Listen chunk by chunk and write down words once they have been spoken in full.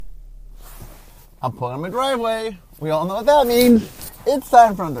I'm pulling in my driveway. We all know what that means. It's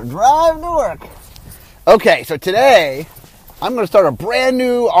time for another drive to work. Okay, so today I'm going to start a brand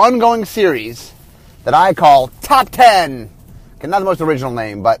new ongoing series that I call Top 10. Okay, not the most original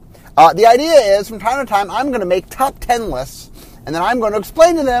name, but the idea is from time to time I'm going to make top 10 lists, and then I'm going to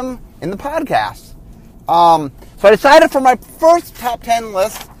explain to them in the podcast. So I decided for my first top 10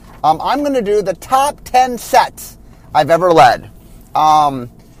 list, I'm going to do the top 10 sets I've ever led.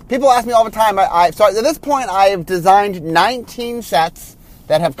 People ask me all the time. So at this point, I've designed 19 sets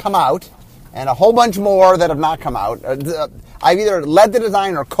that have come out, and a whole bunch more that have not come out. I've either led the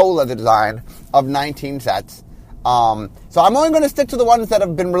design or co-led the design of 19 sets. So I'm only going to stick to the ones that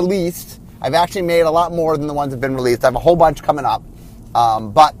have been released. I've actually made a lot more than the ones that have been released. I have a whole bunch coming up,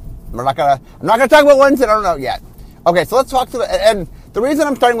 but I'm not gonna talk about ones that I don't know yet. Okay, so let's talk to and the reason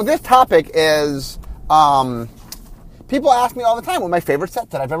I'm starting with this topic is. People ask me all the time what my favorite set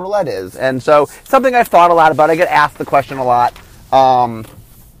that I've ever led is. And so something I've thought a lot about. I get asked the question a lot. One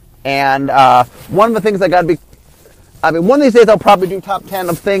of the things one of these days I'll probably do top 10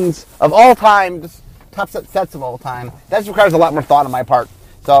 of things of all time, just top sets of all time. That just requires a lot more thought on my part.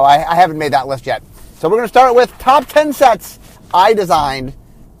 So I haven't made that list yet. So we're going to start with top 10 sets I designed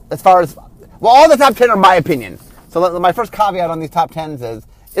as far as, all the top 10 are my opinion. So my first caveat on these top 10s is,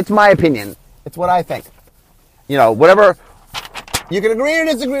 it's my opinion. It's what I think. Whatever, you can agree or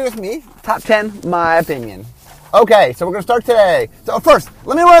disagree with me. Top 10, my opinion. Okay, so we're going to start today. So first,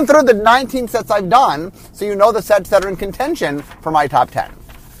 let me run through the 19 sets I've done so you know the sets that are in contention for my top 10.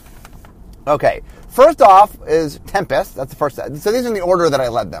 Okay, first off is Tempest. That's the first set. So these are in the order that I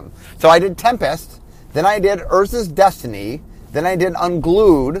led them. So I did Tempest, then I did Urza's Destiny, then I did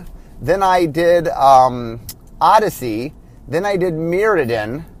Unglued, then I did Odyssey, then I did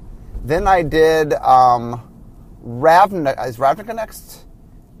Mirrodin, then I did... Ravnica, is Ravnica next?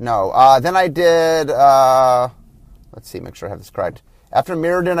 No. Then I did, let's see, make sure I have this correct. After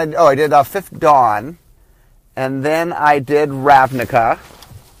Mirrodin, I did Fifth Dawn. And then I did Ravnica.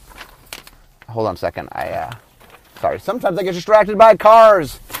 Hold on a second. Sorry, sometimes I get distracted by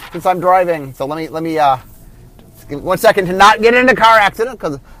cars since I'm driving. So let me, give 1 second to not get in a car accident,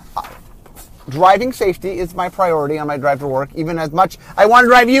 because driving safety is my priority on my drive to work. Even as much I want to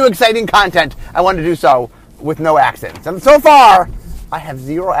drive you exciting content, I want to do so with no accidents. And so far, I have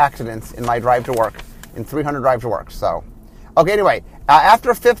 0 accidents in my drive to work, in 300 drive to work. So, okay, anyway,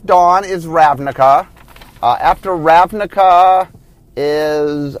 after Fifth Dawn is Ravnica. After Ravnica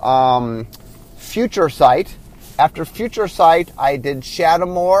is Future Sight. After Future Sight, I did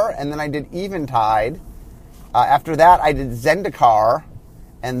Shadowmoor, and then I did Eventide. After that, I did Zendikar,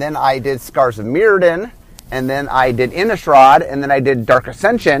 and then I did Scars of Mirrodin, and then I did Innistrad, and then I did Dark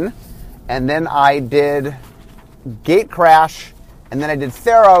Ascension, and then I did Gatecrash, and then I did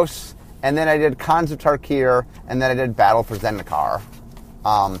Theros, and then I did Khans of Tarkir, and then I did Battle for Zendikar.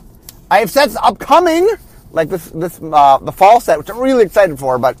 I have sets upcoming, like the fall set, which I'm really excited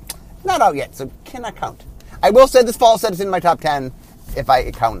for, but not out yet, so cannot count. I will say this fall set is in my top 10 if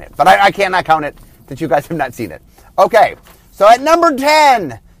I count it, but I cannot count it since you guys have not seen it. Okay, so at number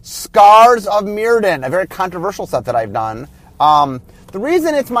 10, Scars of Mirrodin, a very controversial set that I've done. The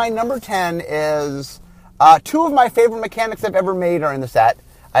reason it's my number 10 is 2 of my favorite mechanics I've ever made are in the set.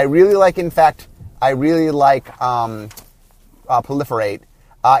 I really like Proliferate.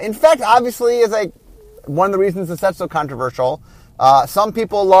 In fact, obviously, is like one of the reasons the set's so controversial. Some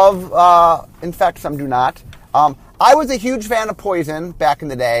people love, in fact, some do not. I was a huge fan of Poison back in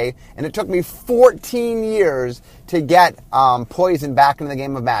the day, and it took me 14 years to get Poison back into the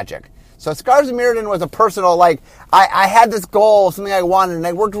game of Magic. So Scars of Mirrodin was a personal, I had this goal, something I wanted, and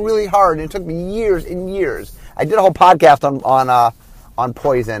I worked really hard, and it took me years and years. I did a whole podcast on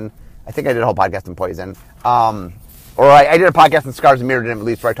Poison. I think I did a whole podcast on Poison. I did a podcast on Scars of Mirrodin, at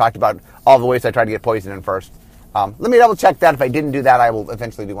least, where I talked about all the ways I tried to get Poison in first. Let me double check that. If I didn't do that, I will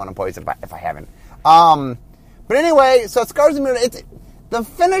eventually do one on Poison if I haven't. But anyway, so Scars of Mirrodin, the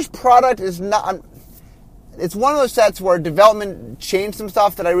finished product is not... It's one of those sets where development changed some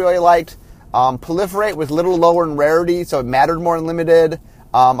stuff that I really liked. Proliferate was a little lower in rarity, so it mattered more in limited.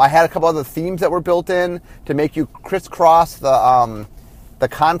 I had a couple other themes that were built in to make you crisscross the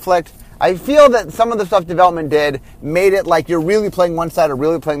conflict. I feel that some of the stuff development did made it like you're really playing one side or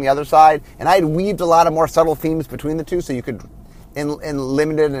really playing the other side, and I had weaved a lot of more subtle themes between the two, so you could, in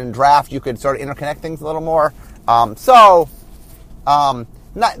limited and draft, you could sort of interconnect things a little more.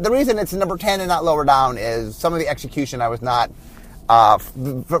 The reason it's number 10 and not lower down is some of the execution I was not,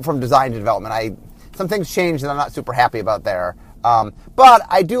 from design to development. Some things changed that I'm not super happy about there. But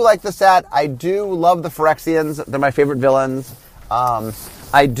I do like the set. I do love the Phyrexians. They're my favorite villains.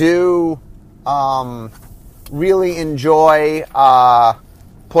 I do Really enjoy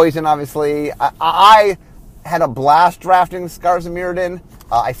Poison, obviously. I had a blast drafting Scars of Mirrodin.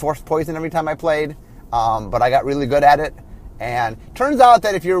 I forced Poison every time I played, but I got really good at it. And turns out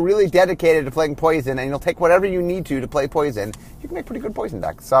that if you're really dedicated to playing Poison and you'll take whatever you need to play Poison, you can make pretty good Poison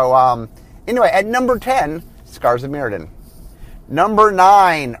decks. So anyway, at number 10, Scars of Mirrodin. Number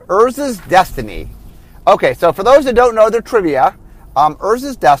 9, Urza's Destiny. Okay, so for those that don't know their trivia,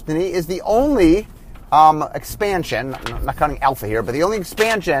 Urza's Destiny is the only expansion, I'm not counting Alpha here, but the only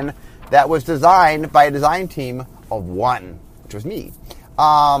expansion that was designed by a design team of one, which was me.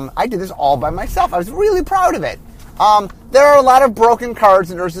 I did this all by myself. I was really proud of it. There are a lot of broken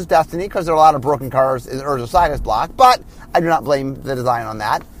cards in Urza's Destiny because there are a lot of broken cards in Urza Saga's block, but I do not blame the design on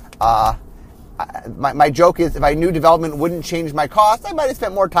that. My joke is if I knew development wouldn't change my costs, I might have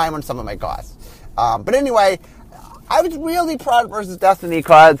spent more time on some of my costs. But anyway, I was really proud of Urza's Destiny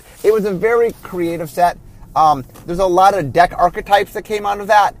because it was a very creative set. There's a lot of deck archetypes that came out of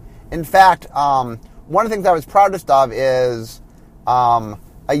that. In fact, one of the things I was proudest of is a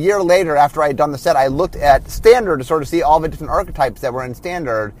year later, after I had done the set, I looked at Standard to sort of see all the different archetypes that were in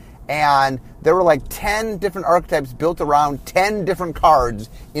Standard, and there were like 10 different archetypes built around 10 different cards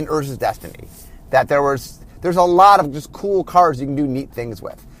in Urza's Destiny. That there's a lot of just cool cards you can do neat things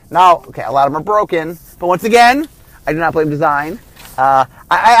with. Now, okay, a lot of them are broken, but once again, I do not blame design.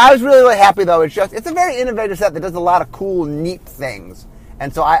 I was really, really happy though. It's a very innovative set that does a lot of cool, neat things,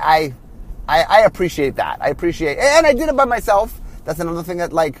 and so I appreciate that. And I did it by myself. That's another thing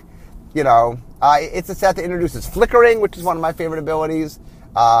that, it's a set that introduces flickering, which is one of my favorite abilities.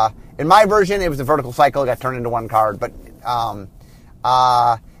 In my version, it was a vertical cycle. It got turned into one card, but it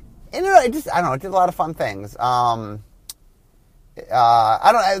did a lot of fun things. The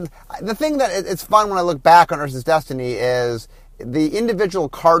thing that it's fun when I look back on Urza's Destiny is the individual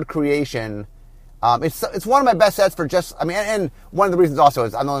card creation. It's one of my best sets for and one of the reasons also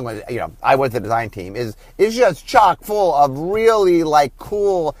is I'm the only one, I was the design team, is just chock full of really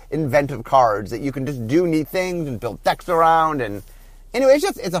cool inventive cards that you can just do neat things and build decks around. And anyway,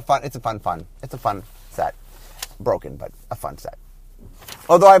 it's a fun set. Broken, but a fun set.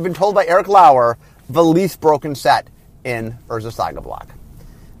 Although I've been told by Eric Lauer, the least broken set in Urza Saga block,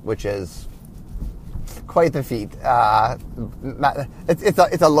 which is quite the feat.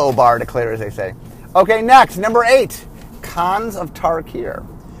 It's a low bar to clear, as they say. Okay, next, number 8, Khans of Tarkir.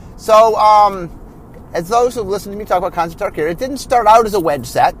 So, as those who've listened to me talk about Khans of Tarkir, it didn't start out as a wedge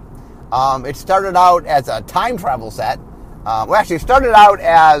set. It started out as a time travel set. It started out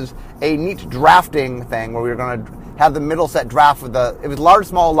as a neat drafting thing where we were going to have the middle set draft with it was large,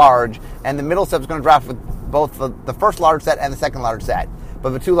 small, large, and the middle set was going to draft with both the first large set and the second large set. But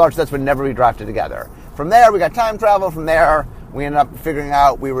the two large sets would never be drafted together. From there, we got time travel. From there, we ended up figuring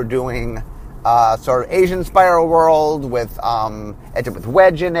out we were doing sort of Asian Spiral World with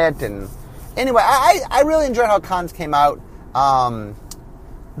Wedge in it. And anyway, I really enjoyed how Khans came out.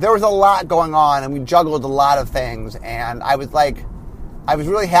 There was a lot going on, and we juggled a lot of things. And I was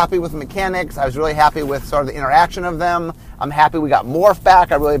really happy with the mechanics. I was really happy with sort of the interaction of them. I'm happy we got Morph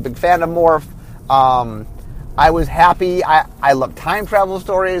back. I'm really a big fan of Morph. I was happy. I love time travel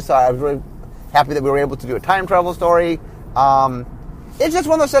stories, so I was really happy that we were able to do a time travel story. It's just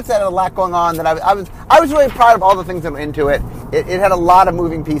one of those sets that had a lot going on that I was really proud of all the things that went into it. It had a lot of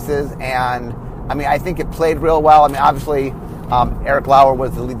moving pieces, and I think it played real well. Obviously, Eric Lauer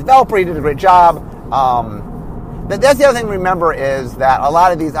was the lead developer. He did a great job. But that's the other thing to remember is that a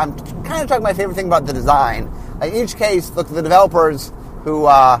lot of these, I'm kind of talking my favorite thing about the design. In each case, look, the developers who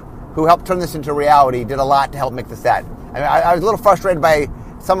helped turn this into reality did a lot to help make the set. I was a little frustrated by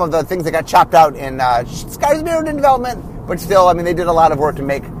some of the things that got chopped out in Scars of Mirrodin development, but still, they did a lot of work to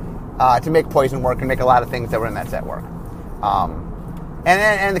make Poison work and make a lot of things that were in that set work.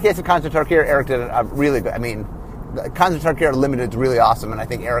 And in the case of Khans of Tarkir, Eric did a really good. Khans of Tarkir Limited is really awesome, and I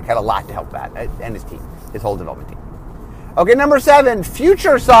think Eric had a lot to help that, and his team, his whole development team. Okay, number 7,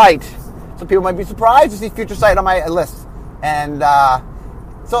 Future Sight. Some people might be surprised to see Future Sight on my list, and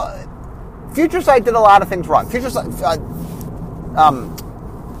so Future Sight did a lot of things wrong. Future Sight,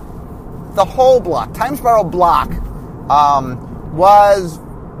 the whole block, Time Spiral block, was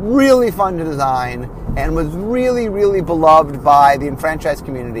really fun to design and was really, really beloved by the enfranchised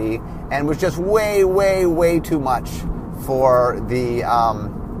community and was just way, way, way too much for the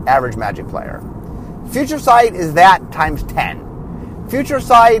average Magic player. Future Sight is that times 10. Future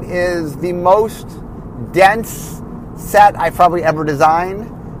Sight is the most dense set I've probably ever designed.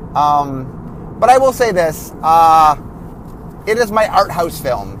 But I will say this, it is my art house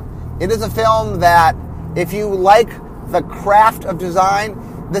film. It is a film that, if you like the craft of design,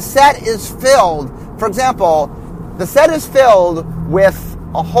 the set is filled. For example, the set is filled with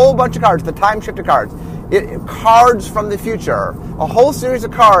a whole bunch of cards, the time-shifted cards. Cards from the future. A whole series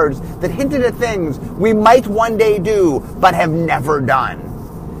of cards that hinted at things we might one day do, but have never done.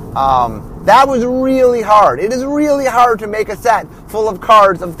 That was really hard. It is really hard to make a set full of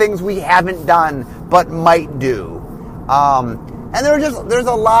cards of things we haven't done, but might do. And there's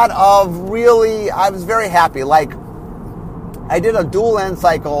a lot of really, I was very happy. Like, I did a dual land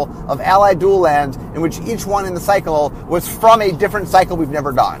cycle of allied dual lands in which each one in the cycle was from a different cycle we've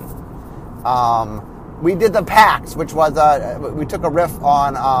never done. We did the packs, which was, we took a riff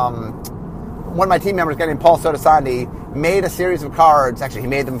on, one of my team members, a guy named Paul Sotosandi, made a series of cards. Actually, he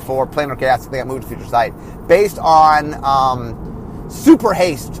made them for Planar Chaos. They got moved to Future Sight, based on Super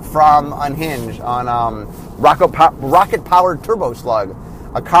Haste from Unhinged, on rocket-powered Turbo Slug,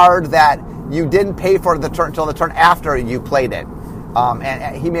 a card that you didn't pay for until the turn after you played it.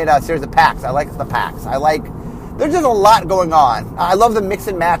 And he made a series of packs. I like the packs. There's just a lot going on. I love the mix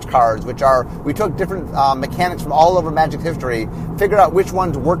and match cards, which are, we took different mechanics from all over Magic's history, figured out which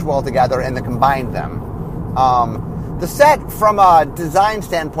ones worked well together, and then combined them. The set, from a design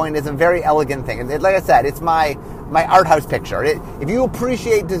standpoint, is a very elegant thing. And like I said, it's my art house picture. If you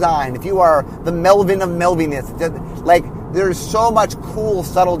appreciate design, if you are the Melvin of Melviness, there's so much cool,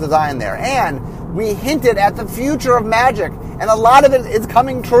 subtle design there. And we hinted at the future of Magic, and a lot of it is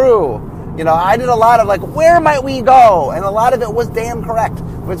coming true. You know, I did a lot of where might we go? And a lot of it was damn correct.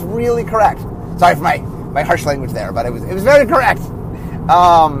 It was really correct. Sorry for my harsh language there, but it was very correct.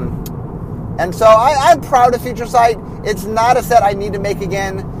 And so I'm proud of Future Sight. It's not a set I need to make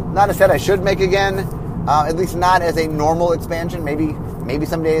again. Not a set I should make again. At least not as a normal expansion. Maybe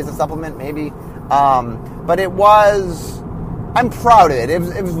someday as a supplement. Maybe. But it was. I'm proud of it. It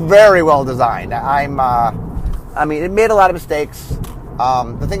was very well designed. It made a lot of mistakes.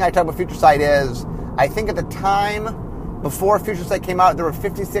 The thing I talk about Future Sight is, I think at the time before Future Sight came out, there were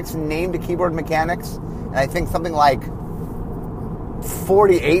 56 named keyboard mechanics, and I think something like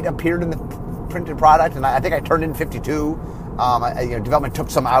 48 appeared in the printed product, and I think I turned in 52. Development took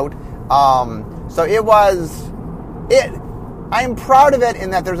some out. So I'm proud of it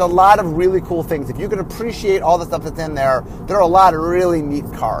in that there's a lot of really cool things. If you can appreciate all the stuff that's in there, there are a lot of really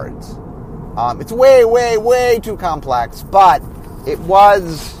neat cards. It's way, way, way too complex, but it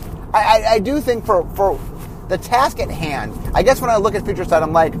was, I do think for the task at hand, I guess when I look at Future Sight,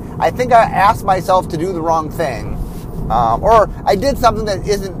 I'm like, I think I asked myself to do the wrong thing. Or I did something that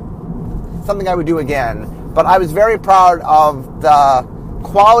isn't something I would do again. But I was very proud of the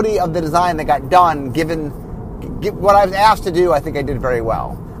quality of the design that got done, given what I was asked to do. I think I did very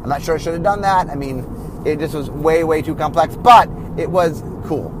well. I'm not sure I should have done that. I mean, it just was way, way too complex. But it was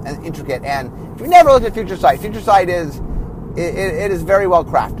cool and intricate. And if you never looked at Future Sight is... It is very well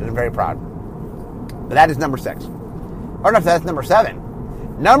crafted. I'm very proud. But that is number 6. Or no, that's number 7.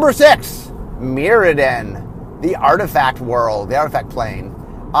 Number 6, Mirrodin, the artifact world, the artifact plane.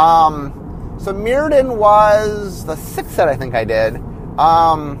 So Mirrodin was the 6th set I think I did.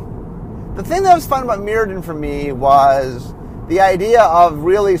 The thing that was fun about Mirrodin for me was the idea of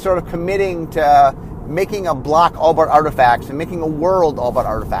really sort of committing to making a block all about artifacts and making a world all about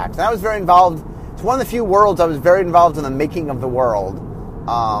artifacts. And I was very involved. It's one of the few worlds I was very involved in the making of the world.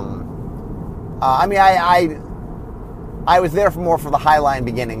 I was there for the Highline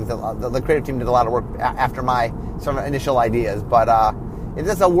beginnings. The creative team did a lot of work after my sort of initial ideas, but it's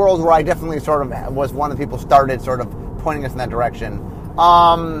just a world where I definitely sort of was one of the people started sort of pointing us in that direction.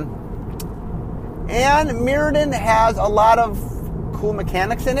 And Mirrodin has a lot of cool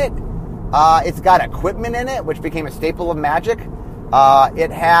mechanics in it. It's got equipment in it, which became a staple of Magic.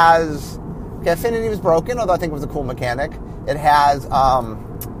 It has... Affinity was broken, although I think it was a cool mechanic. It has, it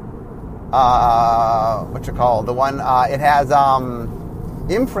has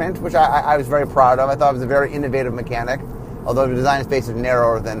Imprint, which I was very proud of. I thought it was a very innovative mechanic, although the design space is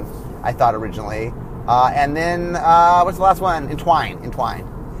narrower than I thought originally. And then, what's the last one? Entwine.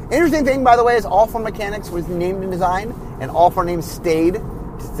 Interesting thing, by the way, is all 4 mechanics was named in design, and all 4 names stayed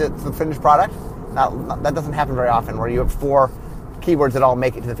to the finished product. Now, that doesn't happen very often, where you have 4 keywords that all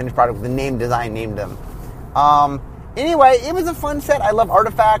make it to the finished product with the name design named them. Anyway, it was a fun set. I love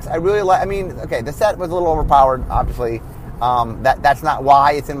artifacts. I really like... the set was a little overpowered, obviously. That's not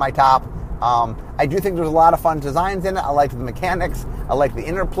why it's in my top. I do think there's a lot of fun designs in it. I liked the mechanics. I liked the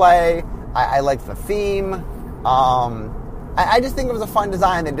interplay. I liked the theme. I just think it was a fun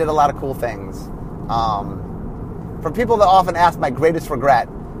design that did a lot of cool things. For people that often ask my greatest regret,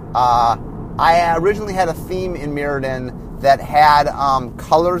 I originally had a theme in Mirrodin that had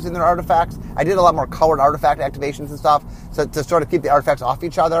colors in their artifacts. I did a lot more colored artifact activations and stuff, so to sort of keep the artifacts off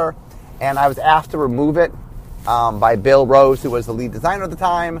each other. And I was asked to remove it by Bill Rose, who was the lead designer at the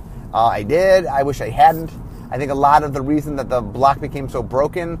time. I did. I wish I hadn't. I think a lot of the reason that the block became so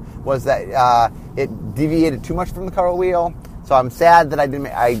broken was that it deviated too much from the color wheel. So I'm sad that I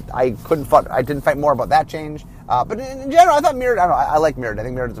didn't fight more about that change. But in general, I thought Mirrored. I like Mirrored. I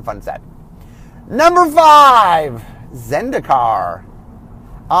think Mirrored is a fun set. Number 5, Zendikar.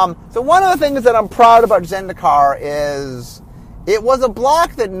 So one of the things that I'm proud about Zendikar is it was a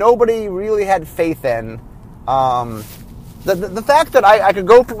block that nobody really had faith in. The fact that I could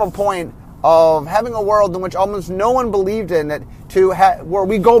go from a point of having a world in which almost no one believed in it to where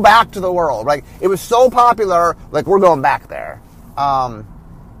we go back to the world. Like, it was so popular, like, we're going back there. And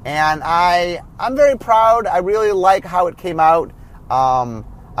I'm very proud. I really like how it came out.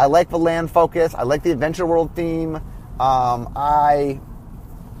 I like the land focus. I like the adventure world theme. Landfall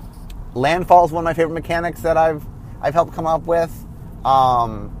is one of my favorite mechanics that I've helped come up with.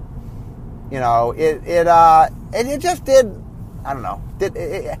 It just did. I don't know.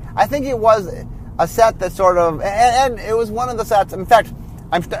 I think it was a set that sort of, and it was one of the sets. In fact,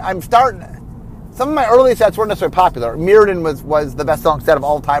 I'm starting. Some of my early sets weren't necessarily popular. Mirrodin was the best-selling set of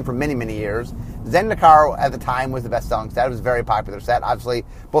all time for many, many years. Zendikar at the time was the best-selling set. It was a very popular set. Obviously,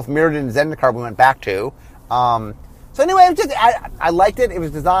 both Mirrodin and Zendikar we went back to. So anyway, I liked it. It was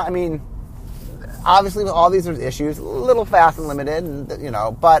designed. I mean, obviously with all these there's issues, a little fast and limited, and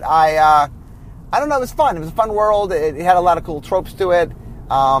but I don't know, it was fun. It was a fun world. It had a lot of cool tropes to it.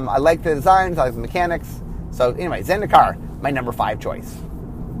 I liked the designs. I liked the mechanics. So anyway, Zendikar, my number 5 choice.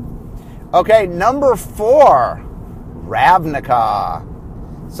 Okay, number 4, Ravnica.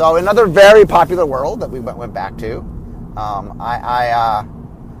 So another very popular world that we went back to.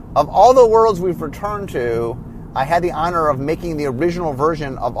 Of all the worlds we've returned to, I had the honor of making the original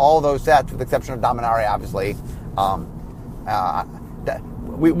version of all those sets, with the exception of Dominaria, obviously.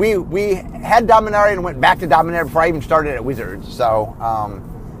 We had Dominaria and went back to Dominaria before I even started at Wizards, so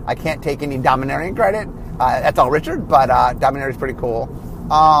I can't take any Dominarian credit. That's all Richard, but Dominaria is pretty cool.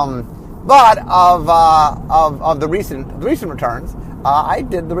 But of the recent returns, I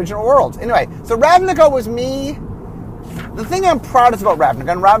did the original worlds. Anyway, so Ravnica was me. The thing I'm proudest about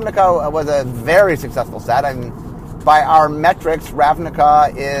Ravnica, and Ravnica was a very successful set, and by our metrics,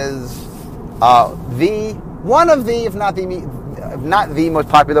 Ravnica is one of the, if not the most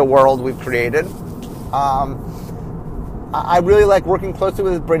popular world we've created. I really like working closely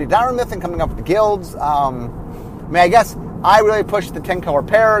with Brady Darumith and coming up with the guilds. I guess I really pushed the 10-color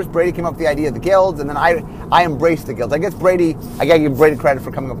pairs. Brady came up with the idea of the guilds, and then I embraced the guilds. I guess I gotta give Brady credit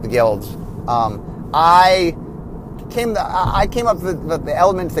for coming up with the guilds. I came up with the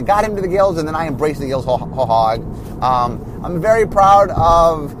elements that got him to the guilds, and then I embraced the guilds whole hog. I'm very proud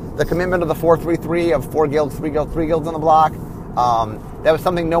of the commitment of the 4-3-3 of 4 guilds, 3 guilds, 3 guilds on the block. That was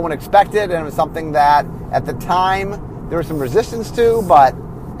something no one expected, and it was something that at the time there was some resistance to, but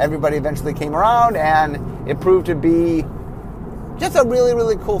everybody eventually came around, and it proved to be just a really,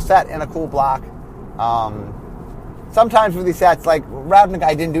 really cool set and a cool block. Sometimes with these sets, like Ravnica,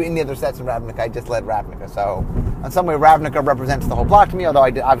 I didn't do any other sets in Ravnica. I just led Ravnica. So in some way, Ravnica represents the whole block to me, although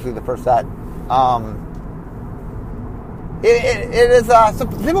I did obviously the first set. It is, so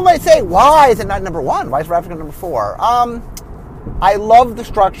people might say, why is it not number 1? Why is Ravnica number 4? I love the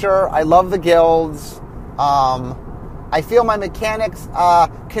structure. I love the guilds. I feel my mechanics,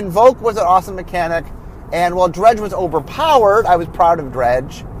 Convoke was an awesome mechanic, and while Dredge was overpowered, I was proud of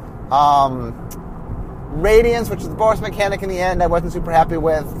Dredge. Radiance, which is the bonus mechanic in the end, I wasn't super happy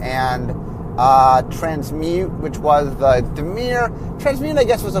with, and Transmute, which was the Dimir. Transmute, I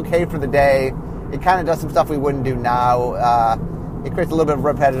guess, was okay for the day. It kind of does some stuff we wouldn't do now. It creates a little bit of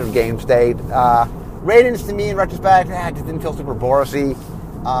repetitive game state. Radiance, to me, in retrospect, it just didn't feel super Borisy.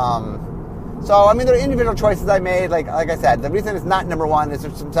 So, I mean, there are individual choices I made. Like I said, the reason it's not number 1 is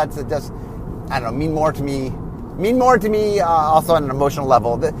there's some sets that just, I don't know, mean more to me, also on an emotional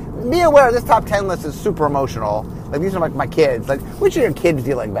level. Be aware, this top 10 list is super emotional. Like, these are like my kids. Like, which of your kids do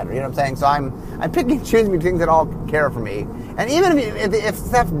you like better? You know what I'm saying? So I'm picking and choosing between things that all care for me. And even if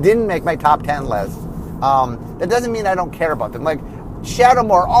stuff didn't make my top 10 list, that doesn't mean I don't care about them. Like,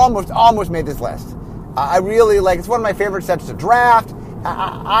 Shadowmoor almost made this list. I really like, it's one of my favorite sets to draft.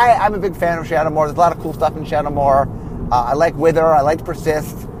 I'm a big fan of Shadowmoor. There's a lot of cool stuff in Shadowmoor. I like Wither. I like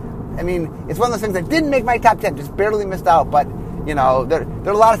Persist. I mean, it's one of those things that didn't make my top 10, just barely missed out. But, there are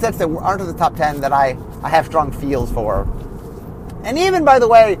a lot of sets that aren't in the top 10 that I have strong feels for. And even, by the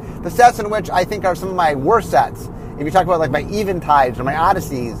way, the sets in which I think are some of my worst sets, if you talk about like my Eventides or my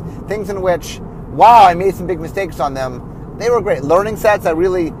Odysseys, things in which, wow, I made some big mistakes on them, they were great. Learning sets, I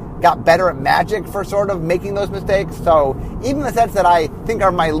really got better at Magic for sort of making those mistakes. So even the sets that I think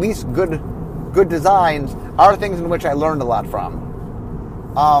are my least good designs are things in which I learned a lot from.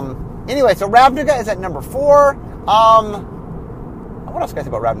 Anyway, so Ravnica is at number 4. What else can I say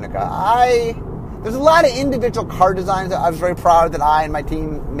about Ravnica? There's a lot of individual card designs that I was very proud that I and my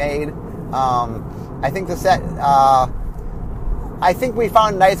team made. I think the set, I think we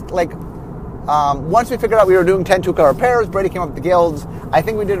found nice, once we figured out we were doing 10 2-color pairs, Brady came up with the guilds. I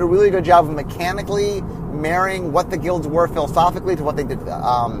think we did a really good job of mechanically marrying what the guilds were philosophically to what they did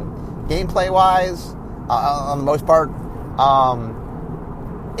gameplay-wise, on the most part.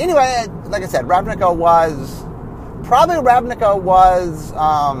 Anyway, like I said, Ravnica was...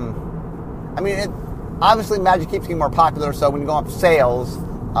 obviously Magic keeps getting more popular, so when you go up sales,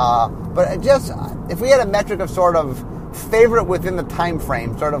 but if we had a metric of sort of favorite within the time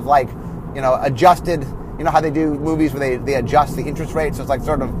frame, sort of like, adjusted, how they do movies where they adjust the interest rate, so it's like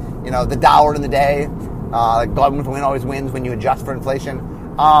sort of, the dollar in the day, like God Wins Win always wins when you adjust for inflation.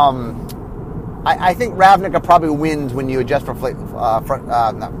 I think Ravnica probably wins when you adjust for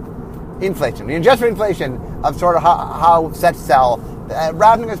inflation. When you adjust for inflation of sort of how sets sell,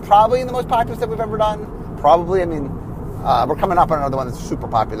 Ravnica is probably the most popular set we've ever done. Probably, we're coming up on another one that's super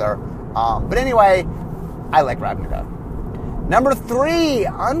popular. But anyway, I like Ravnica. Number 3,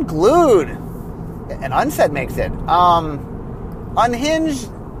 Unglued. And Unset makes it. Unhinged,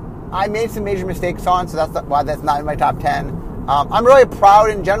 I made some major mistakes on, so that's why that's not in my top 10. I'm really proud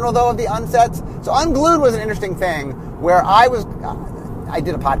in general, though, of the unsets. So Unglued was an interesting thing where I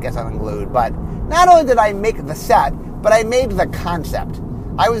did a podcast on Unglued, but not only did I make the set, but I made the concept.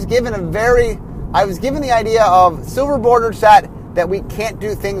 I was given the idea of silver bordered set that we can't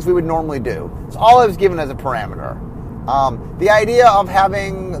do things we would normally do. It's all I was given as a parameter. The idea of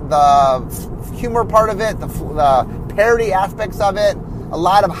having the humor part of it, the parody aspects of it, a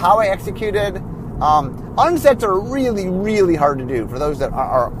lot of how I executed. Unsets are really, really hard to do for those that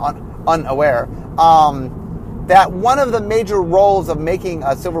are unaware. That one of the major roles of making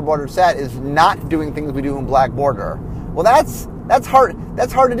a silver border set is not doing things we do in black border. Well, that's hard.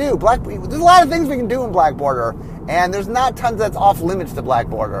 That's hard to do. There's a lot of things we can do in black border, and there's not tons that's off limits to black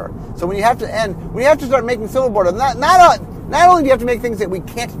border. So when you have to start making silver border, not only do you have to make things that we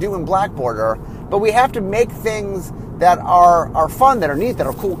can't do in black border, but we have to make things that are fun, that are neat, that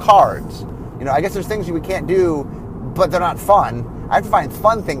are cool cards. I guess there's things we can't do, but they're not fun. I have to find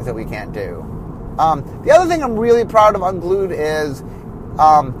fun things that we can't do. The other thing I'm really proud of Unglued is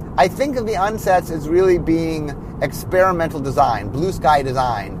I think of the unsets as really being experimental design, blue sky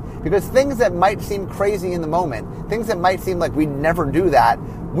design, because things that might seem crazy in the moment, things that might seem like we'd never do that,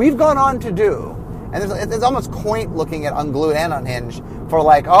 we've gone on to do. And it's almost quaint looking at Unglued and Unhinged for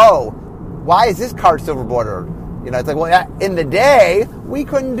like, oh, why is this card silver bordered? It's like, well, in the day, we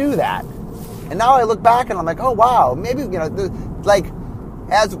couldn't do that. And now I look back and I'm like, oh, wow, maybe,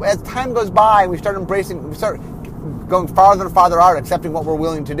 as time goes by and we start going farther and farther out, accepting what we're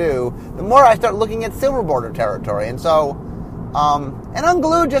willing to do, the more I start looking at silver border territory. And so, and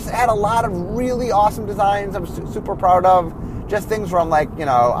Unglued just had a lot of really awesome designs I'm super proud of. Just things where I'm like,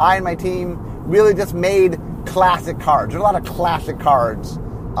 I and my team really just made classic cards. There's a lot of classic cards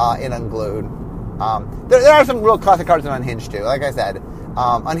in Unglued. There are some real classic cards in Unhinged too. Like I said,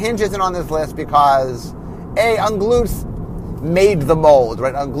 Unhinged isn't on this list because Unglued made the mold,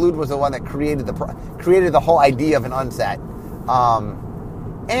 right? Unglued was the one that created the whole idea of an unset.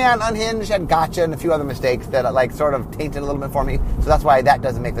 And Unhinged had Gotcha and a few other mistakes that sort of tainted a little bit for me, so that's why that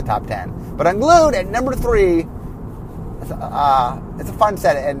doesn't make the top 10. But Unglued at number 3, it's a fun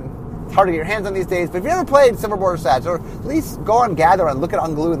set, and it's hard to get your hands on these days, but if you ever played silver border sets, or at least go on Gather and look at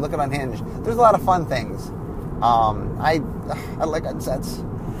Unglued and look at Unhinged, there's a lot of fun things. I like unsets.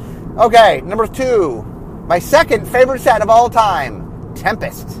 Okay, number 2. My second favorite set of all time,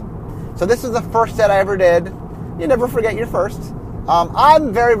 Tempest. So this is the first set I ever did. You never forget your first.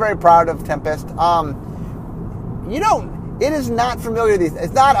 I'm very, very proud of Tempest. It is not familiar.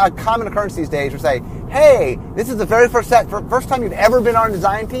 It's not a common occurrence these days to say, hey, this is the very first set, first time you've ever been on a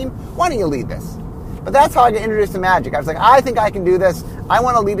design team. Why don't you lead this? But that's how I got introduced to Magic. I was like, I think I can do this. I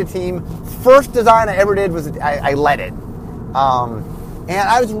want to lead a team. First design I ever did was I led it. And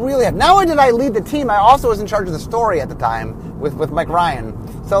I was really happy. Not only did I lead the team, I also was in charge of the story at the time with Mike Ryan.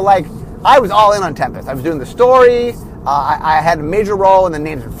 So, I was all in on Tempest. I was doing the story. I had a major role in the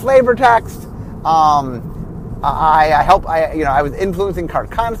names and flavor text. I was influencing card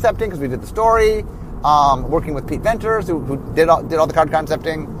concepting because we did the story. Working with Pete Venters, who did all the card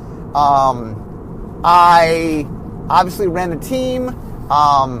concepting. I obviously ran the team.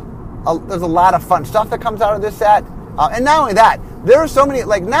 There's a lot of fun stuff that comes out of this set. And not only that, there are so many,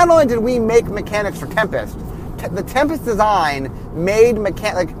 like, not only did we make mechanics for Tempest, the Tempest design made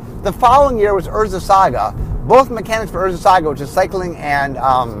the following year was Urza Saga. Both mechanics for Urza Saga, which is cycling and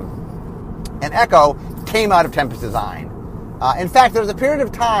Echo, came out of Tempest design. In fact, there was a period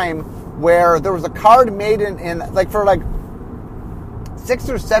of time where there was a card made for 6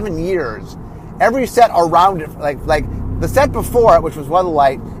 or 7 years. Every set around it, like the set before it, which was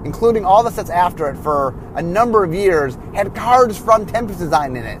Weatherlight, including all the sets after it for a number of years, had cards from Tempest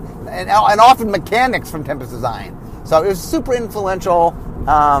design in it, and often mechanics from Tempest design. So it was super influential.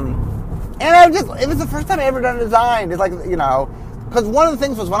 And it was the first time I ever done a design. It's like, because one of the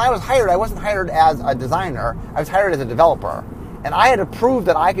things was when I was hired, I wasn't hired as a designer. I was hired as a developer. And I had to prove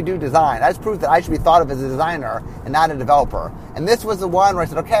that I could do design. I had to prove that I should be thought of as a designer and not a developer. And this was the one where I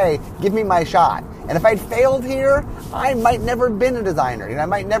said, okay, give me my shot. And if I'd failed here, I might never have been a designer. I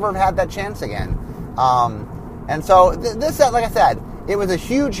might never have had that chance again. And so this set, like I said, it was a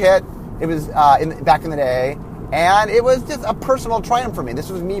huge hit. It was back in the day. And it was just a personal triumph for me. This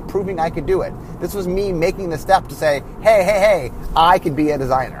was me proving I could do it. This was me making the step to say, hey, I could be a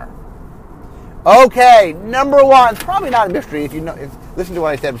designer. Okay, number one, probably not a mystery if you listen to what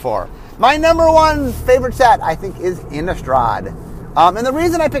I said before. My number one favorite set, I think, is Innistrad. And the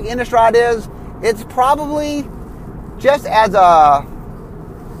reason I pick Innistrad is it's probably just as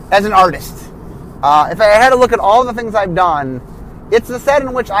an artist. If I had to look at all the things I've done, it's the set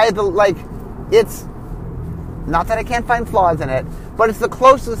in which I had to, it's not that I can't find flaws in it, but it's the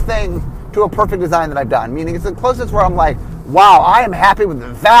closest thing to a perfect design that I've done. Meaning it's the closest where I'm like, wow, I am happy with the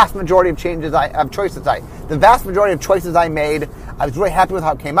vast majority of the vast majority of choices I made. I was really happy with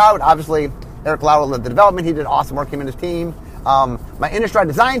how it came out. Obviously, Eric Lauer led the development. He did awesome work, him and his team. My Innistrad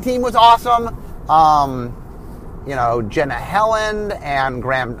design team was awesome. Jenna Helland and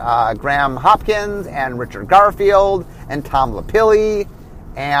Graham Hopkins and Richard Garfield and Tom Lapilli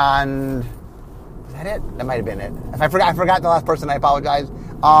and is that it? That might have been it. If I forgot the last person, I apologize.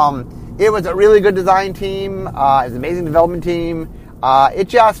 It was a really good design team. It was an amazing development team.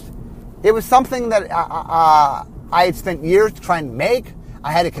 It was something that I had spent years trying to make.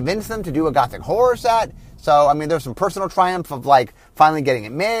 I had to convince them to do a Gothic horror set. So, there's some personal triumph of, finally getting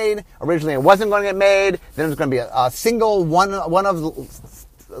it made. Originally, it wasn't going to get made. Then it was going to be a single one of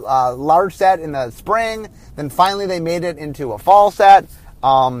large set in the spring. Then finally, they made it into a fall set.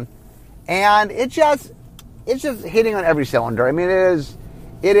 And it's just hitting on every cylinder.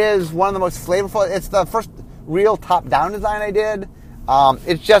 It is one of the most flavorful. It's the first real top-down design I did.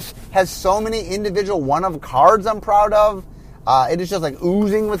 It just has so many individual one-of cards I'm proud of. It is just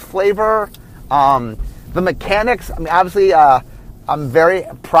oozing with flavor. The mechanics, obviously, I'm very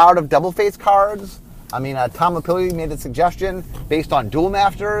proud of double-face cards. Tom Lapilli made a suggestion based on Duel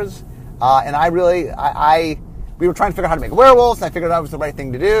Masters. And we were trying to figure out how to make werewolves, and I figured that was the right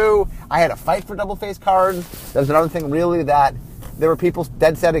thing to do. I had a fight for double-face cards. That was another thing, really, that there were people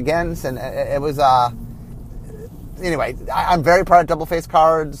dead set against, and it was, anyway, I'm very proud of double-face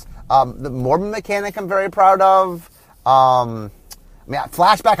cards. The Morbid mechanic I'm very proud of.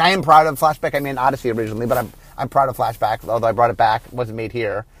 Flashback I am proud of. Flashback I made in Odyssey originally, but I'm proud of Flashback, although I brought it back. It wasn't made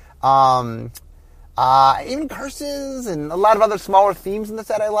here. Even Curses and a lot of other smaller themes in the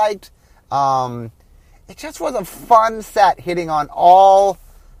set I liked. It just was a fun set hitting on all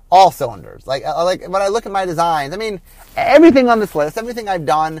cylinders. When I look at my designs, everything on this list, everything I've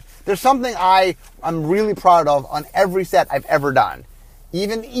done, there's something I'm really proud of on every set I've ever done.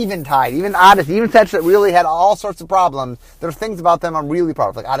 Even Eventide, even Odyssey, even sets that really had all sorts of problems, there's things about them I'm really proud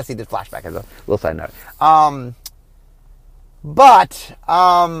of. Like Odyssey did Flashback as a little side note. But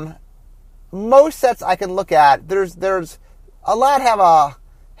most sets I can look at, there's a lot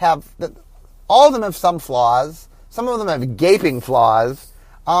all of them have some flaws. Some of them have gaping flaws.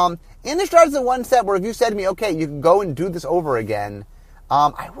 Innistrad is the one set where if you said to me, okay, you can go and do this over again,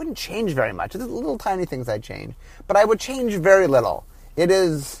 I wouldn't change very much. There's little tiny things I'd change. But I would change very little. It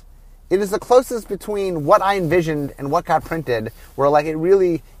is the closest between what I envisioned and what got printed, where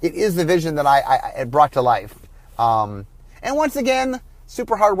it is the vision that I brought to life. And once again,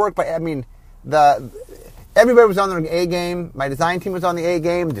 super hard work, but everybody was on their A game. My design team was on the A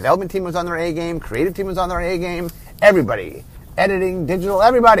game. Development team was on their A game. Creative team was on their A game. Everybody. Editing, digital,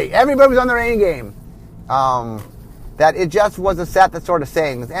 everybody was on their A game. That it just was a set that sort of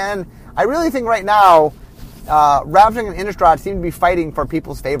sings. And I really think right now, Ravaging and Innistrad seem to be fighting for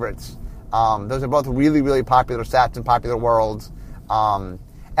people's favorites. Those are both really, really popular sets and popular worlds.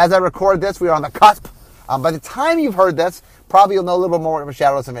 As I record this, we are on the cusp. By the time you've heard this, probably you'll know a little bit more of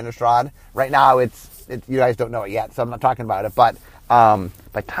Shadows of Innistrad. Right now, you guys don't know it yet, so I'm not talking about it. But by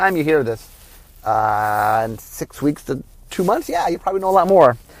the time you hear this, in 6 weeks to 2 months, yeah, you probably know a lot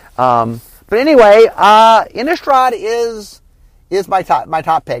more. But anyway, Innistrad is my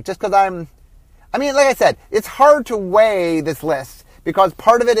top pick, just because like I said, it's hard to weigh this list because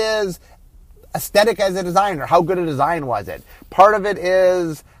part of it is aesthetic as a designer. How good a design was it? Part of it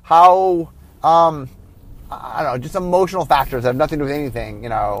is how, I don't know, just emotional factors that have nothing to do with anything,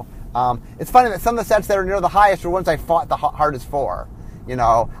 It's funny that some of the sets that are near the highest are ones I fought the hardest for.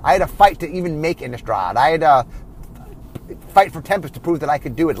 I had to fight to even make Innistrad. I had to fight for Tempest to prove that I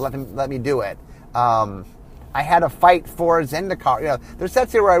could do it, let me do it. I had to fight for Zendikar. There's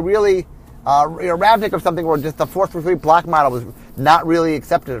sets here where I really, Ravnica of something where just the 4-3 block model was not really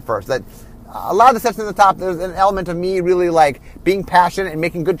accepted at first. That a lot of the sets in the top, there's an element of me really like being passionate and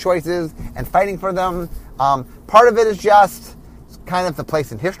making good choices and fighting for them. Part of it is just kind of the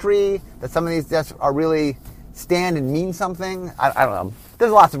place in history that some of these sets are really stand and mean something. I don't know.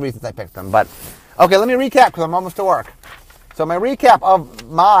 There's lots of reasons I picked them, but okay, let me recap because I'm almost to work. So my recap of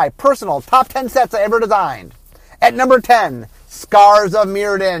my personal top 10 sets I ever designed. At number 10, Scars of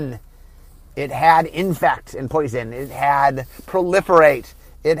Mirrodin. It had Infect and Poison. It had Proliferate.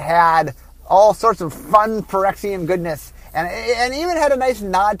 It had all sorts of fun Phyrexian goodness. And even had a nice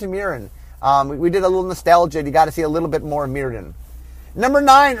nod to Mirrodin. We did a little nostalgia. You got to see a little bit more of Mirrodin. Number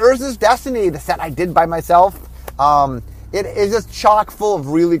 9, Urza's Destiny, the set I did by myself. It is just chock full of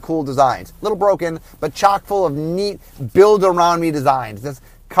really cool designs. A little broken, but chock full of neat build-around-me designs. Just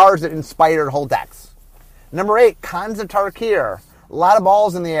cards that inspired whole decks. Number 8, Khans of Tarkir. A lot of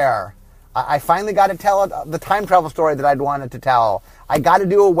balls in the air. I finally got to tell the time travel story that I'd wanted to tell. I got to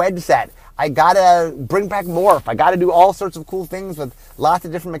do a wedge set. I got to bring back Morph. I got to do all sorts of cool things with lots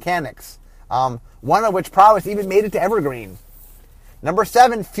of different mechanics. One of which prowess even made it to Evergreen. Number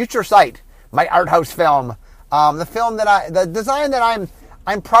 7, Future Sight, my art house film. The design that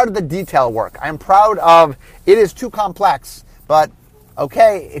I'm proud of the detail work. I'm proud of, it is too complex, but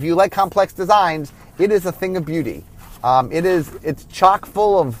okay, if you like complex designs, it is a thing of beauty. It's chock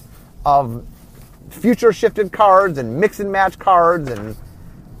full of future shifted cards and mix and match cards and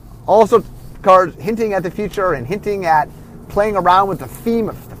also cards hinting at the future and hinting at playing around with the theme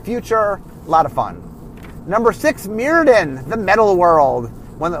of the future. A lot of fun. Number 6, Mirrodin, the Metal World.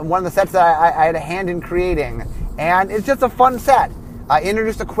 One of the sets that I had a hand in creating. And it's just a fun set.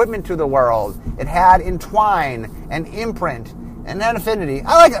 Introduced equipment to the world. It had Entwine and Imprint and then Affinity.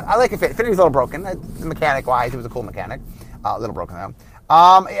 I like Affinity. Affinity's a little broken. Mechanic-wise, it was a cool mechanic. A little broken, though.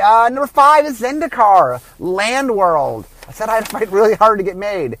 Number 5 is Zendikar, Land World. I said I had to fight really hard to get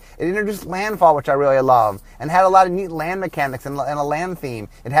made. It introduced Landfall, which I really love, and had a lot of neat land mechanics and a land theme.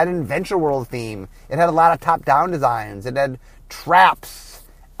 It had an Adventure World theme. It had a lot of top-down designs. It had traps,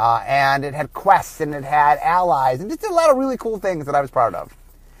 and it had quests, and it had allies, and just a lot of really cool things that I was proud of.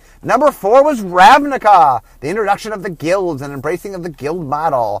 Number 4 was Ravnica, the introduction of the guilds and embracing of the guild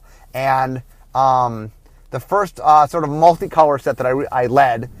model, and the first sort of multicolor set that I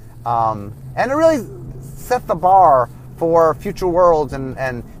led, and it really set the bar for future worlds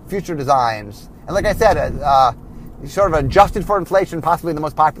and future designs. And like I said, sort of adjusted for inflation, possibly the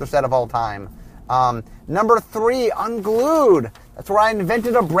most popular set of all time. Number 3, Unglued. That's where I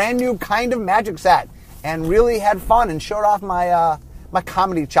invented a brand new kind of Magic set and really had fun and showed off my my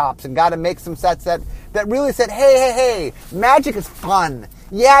comedy chops and got to make some sets that really said, hey, Magic is fun.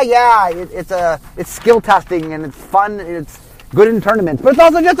 Yeah, it's skill testing and it's fun. It's good in tournaments, but it's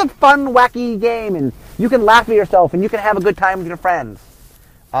also just a fun, wacky game, and you can laugh at yourself and you can have a good time with your friends.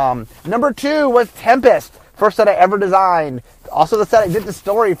 Number 2 was Tempest, first set I ever designed. Also the set I did the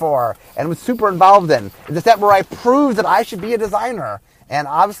story for and was super involved in. It's a set where I proved that I should be a designer, and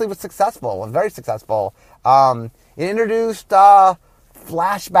obviously was successful, very successful. It introduced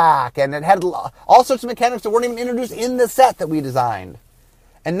flashback, and it had all sorts of mechanics that weren't even introduced in the set that we designed.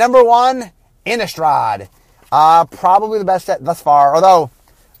 And number 1, Innistrad. Probably the best set thus far, although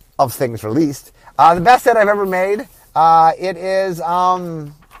of things released. The best set I've ever made. It is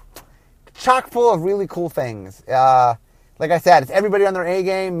chock full of really cool things. Like I said, it's everybody on their A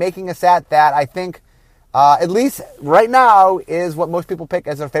game making a set that I think, at least right now, is what most people pick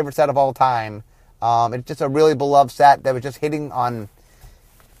as their favorite set of all time. It's just a really beloved set that was just hitting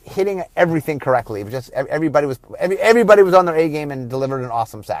everything correctly. It was just everybody was on their A game and delivered an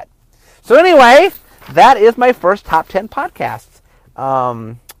awesome set. So anyway, that is my first top 10 podcast.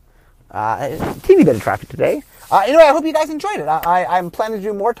 Teeny bit of traffic today. Anyway, I hope you guys enjoyed it. I'm planning to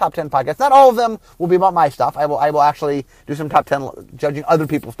do more top 10 podcasts. Not all of them will be about my stuff. I will actually do some top 10 judging other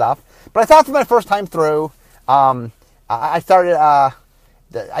people's stuff. But I thought for my first time through, I started.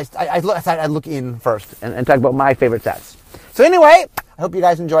 I'd look in first and talk about my favorite sets. So anyway, I hope you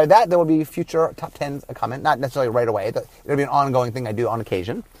guys enjoyed that. There will be future top 10s coming, not necessarily right away. It'll be an ongoing thing I do on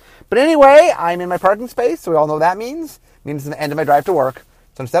occasion. But anyway, I'm in my parking space, so we all know what that means. It means it's the end of my drive to work.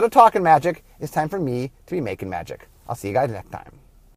 So instead of talking magic, it's time for me to be making magic. I'll see you guys next time.